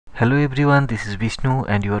Hello everyone, this is Vishnu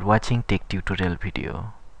and you are watching Tech Tutorial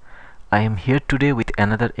video. I am here today with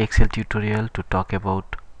another Excel tutorial to talk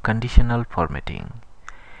about conditional formatting.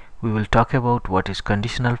 We will talk about what is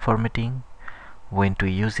conditional formatting, when to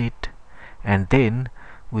use it, and then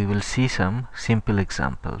we will see some simple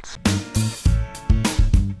examples.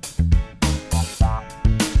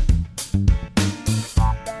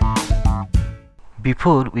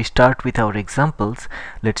 Before we start with our examples,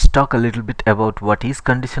 let's talk a little bit about what is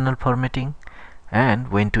conditional formatting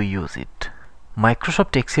and when to use it.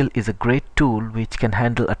 Microsoft Excel is a great tool which can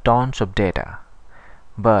handle a tons of data.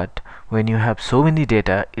 But when you have so many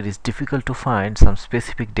data, it is difficult to find some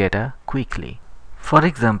specific data quickly. For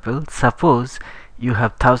example, suppose you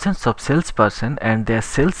have thousands of salesperson and their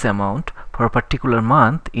sales amount for a particular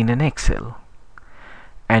month in an Excel.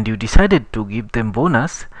 And you decided to give them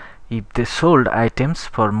bonus if they sold items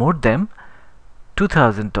for more than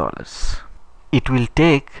 $2,000. It will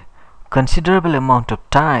take considerable amount of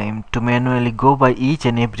time to manually go by each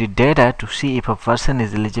and every data to see if a person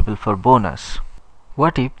is eligible for bonus.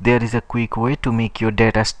 What if there is a quick way to make your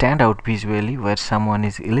data stand out visually where someone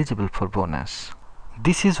is eligible for bonus?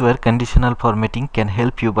 This is where conditional formatting can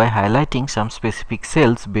help you by highlighting some specific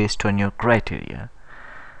cells based on your criteria.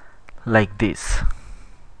 Like this.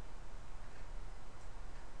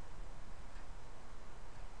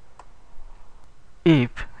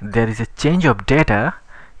 If there is a change of data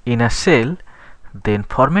in a cell, then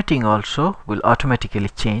formatting also will automatically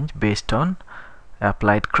change based on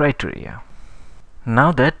applied criteria.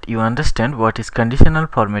 Now that you understand what is conditional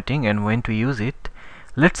formatting and when to use it,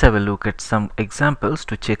 let's have a look at some examples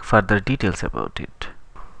to check further details about it.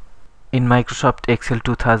 In Microsoft Excel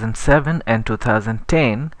 2007 and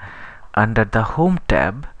 2010, under the Home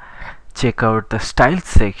tab, check out the Styles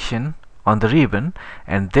section on the ribbon,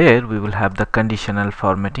 and there we will have the conditional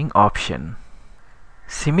formatting option.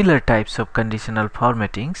 Similar types of conditional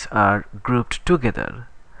formattings are grouped together.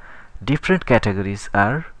 Different categories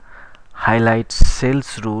are highlight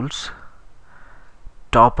cells rules,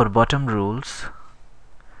 top or bottom rules,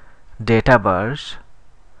 data bars,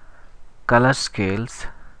 color scales,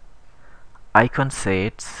 icon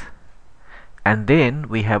sets, and then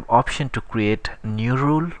we have option to create new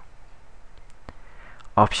rule,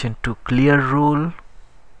 option to clear rule,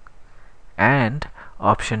 and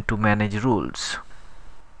option to manage rules.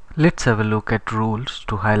 Let's have a look at rules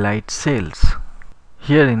to highlight cells.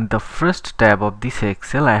 Here in the first tab of this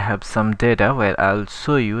Excel, I have some data where I'll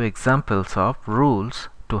show you examples of rules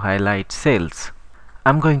to highlight cells.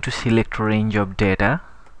 I'm going to select a range of data,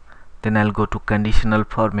 then I'll go to conditional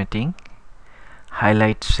formatting,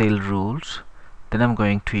 highlight cell rules, then I'm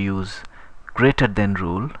going to use greater than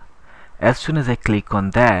rule. As soon as I click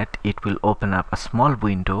on that, it will open up a small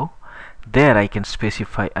window. There I can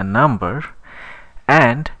specify a number,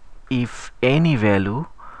 and if any value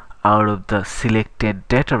out of the selected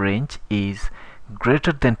data range is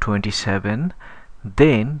greater than 27,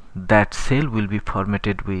 then that cell will be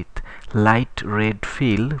formatted with light red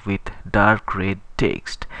field with dark red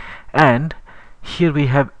text. And here we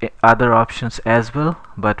have other options as well,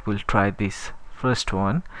 but we'll try this first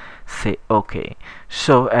one. Say OK.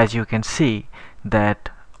 So as you can see that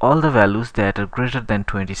all the values that are greater than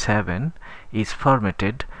 27 is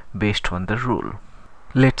formatted based on the rule.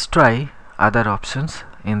 Let's try other options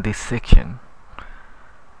in this section.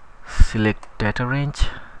 Select data range,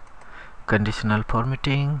 conditional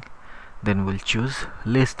formatting, then we'll choose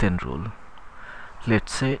less than rule.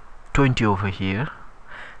 Let's say 20 over here,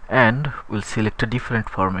 and we'll select a different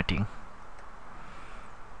formatting.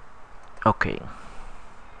 OK.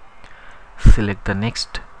 Select the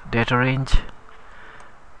next data range,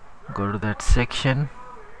 go to that section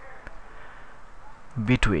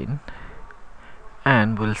between,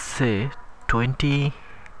 and we'll say 20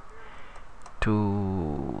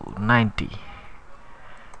 to 90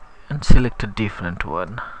 and select a different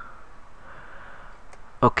one.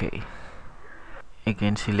 OK.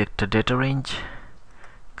 Again select a data range,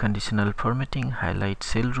 conditional formatting, highlight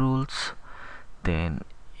cell rules, then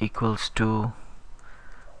equals to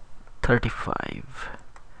 35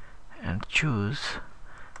 and choose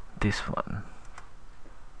this one.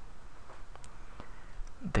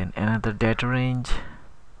 Then another data range,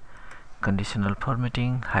 conditional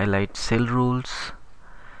formatting, highlight cell rules,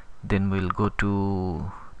 then we'll go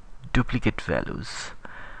to duplicate values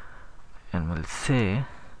and we'll say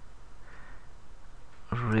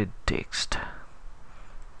red text.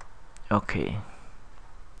 OK.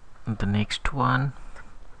 The next one,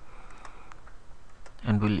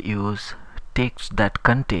 and we'll use text that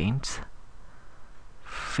contains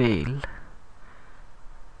fail.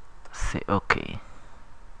 Say OK.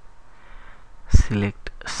 Select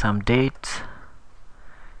some dates,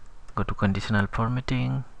 go to conditional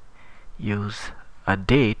formatting, use a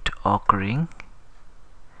date occurring,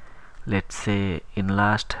 let's say in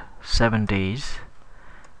last 7 days,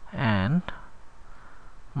 and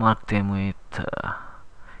mark them with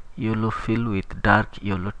yellow fill with dark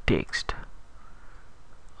yellow text.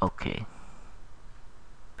 Okay.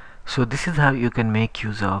 So this is how you can make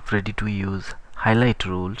use of ready to use highlight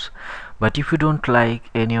rules. But if you don't like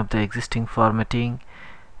any of the existing formatting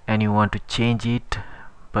and you want to change it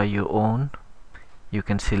by your own, you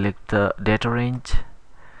can select the data range,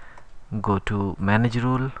 go to manage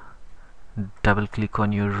rule, double click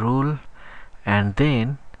on your rule, and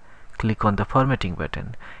then click on the formatting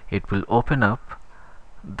button. It will open up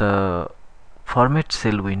the format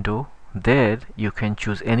cell window. There you can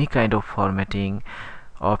choose any kind of formatting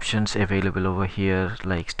options available over here,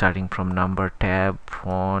 like starting from number, tab,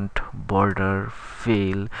 font, border,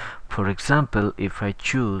 fill. For example, if I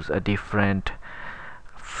choose a different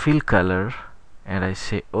fill color and I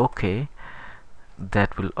say OK,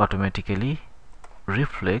 that will automatically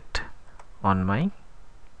reflect on my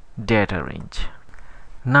data range.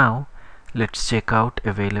 Now let's check out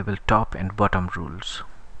available top and bottom rules.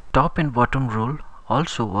 Top and bottom rule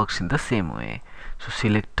also works in the same way. So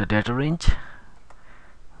select the data range,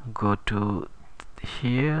 go to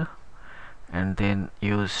here, and then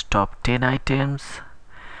use top 10 items.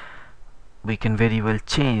 We can very well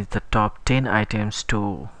change the top 10 items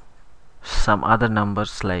to some other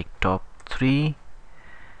numbers like top 3,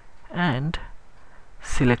 and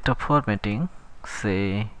select a formatting,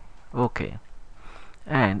 say OK,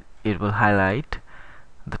 and it will highlight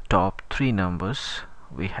the top 3 numbers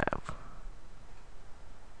we have.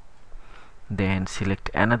 Then select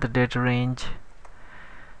another data range,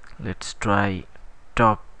 let's try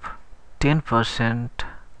top 10%,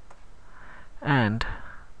 and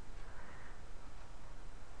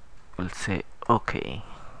we'll say OK.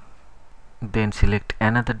 Then select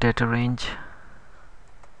another data range,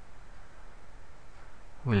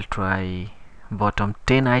 we'll try bottom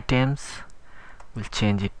 10 items, we'll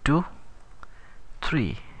change it to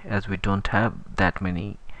 3 as we don't have that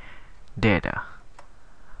many data.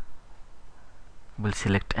 We'll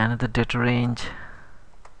select another data range,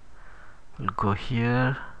 we'll go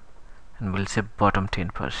here and we'll say bottom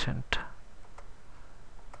 10%.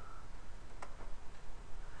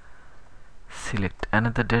 Select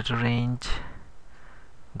another data range,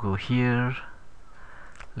 go here,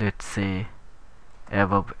 let's say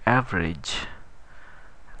above average,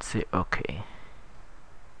 say OK.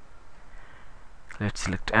 Let's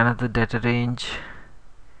select another data range,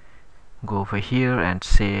 go over here and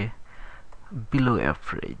say below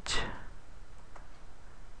average,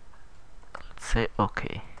 let's say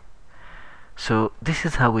OK. So this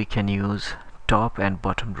is how we can use top and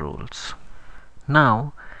bottom rules.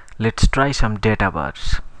 Now let's try some data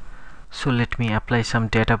bars. So let me apply some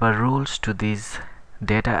data bar rules to this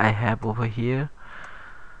data I have over here.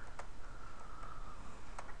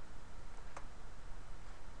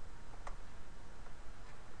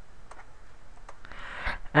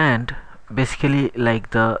 And basically,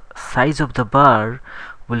 like, the size of the bar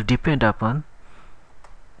will depend upon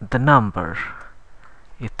the number.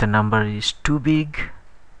 If the number is too big,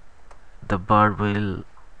 the bar will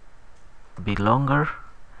be longer.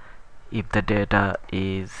 If the data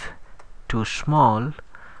is too small,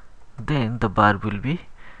 then the bar will be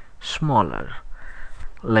smaller.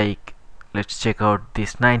 Like, let's check out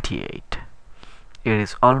this 98. It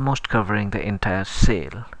is almost covering the entire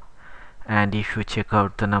cell. And if you check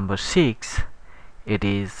out the number 6, it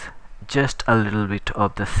is just a little bit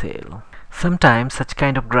of the cell. Sometimes such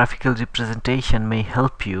kind of graphical representation may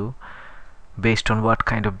help you based on what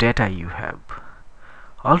kind of data you have.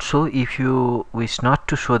 Also, if you wish not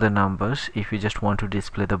to show the numbers, if you just want to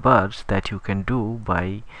display the bars, that you can do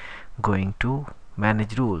by going to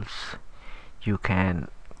manage rules. You can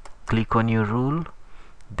click on your rule,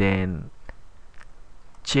 then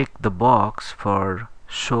check the box for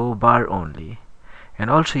show bar only, and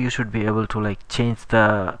also you should be able to like change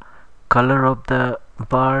the color of the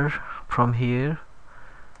bar from here,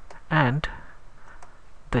 and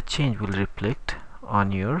the change will reflect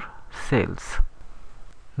on your cells.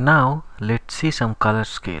 Now let's see some color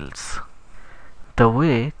scales. The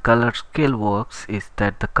way color scale works is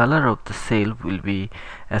that the color of the cell will be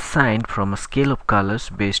assigned from a scale of colors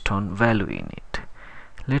based on value in it.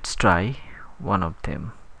 Let's try one of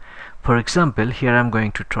them. For example, here I'm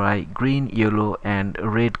going to try green, yellow and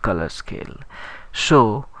red color scale.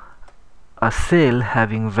 So a cell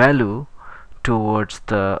having value towards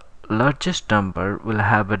the largest number will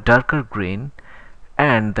have a darker green,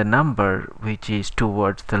 and the number which is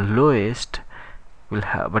towards the lowest will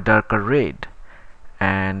have a darker red,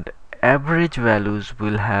 and average values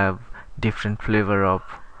will have different flavor of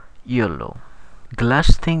yellow. The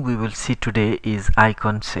last thing we will see today is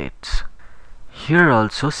icon sets. Here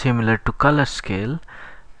also, similar to color scale,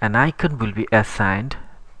 an icon will be assigned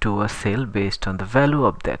to a cell based on the value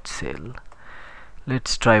of that cell.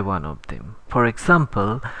 Let's try one of them. For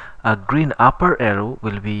example, a green upper arrow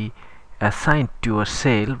will be assigned to a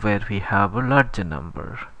cell where we have a larger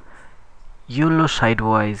number. Yellow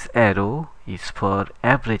sidewise arrow is for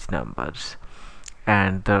average numbers,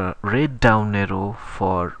 and the red down arrow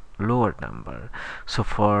for lower number. So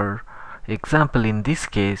for example, in this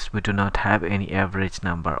case we do not have any average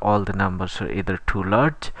number. All the numbers are either too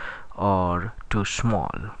large or too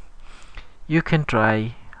small. You can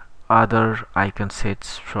try other icon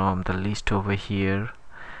sets from the list over here,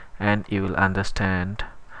 and you will understand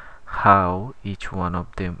how each one of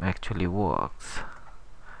them actually works.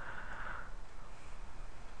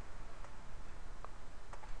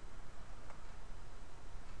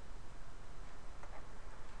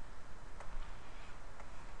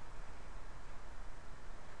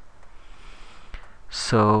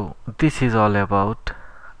 So this is all about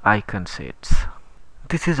icon sets.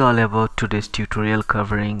 This is all about today's tutorial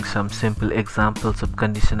covering some simple examples of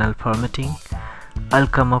conditional formatting. I'll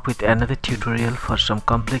come up with another tutorial for some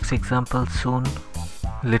complex examples soon.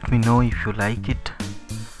 Let me know if you like it.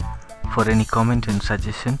 For any comment and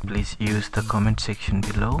suggestion, please use the comment section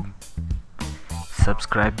below.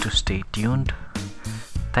 Subscribe to stay tuned.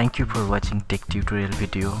 Thank you for watching Tech Tutorial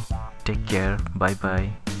video. Take care. Bye bye.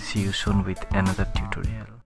 See you soon with another tutorial.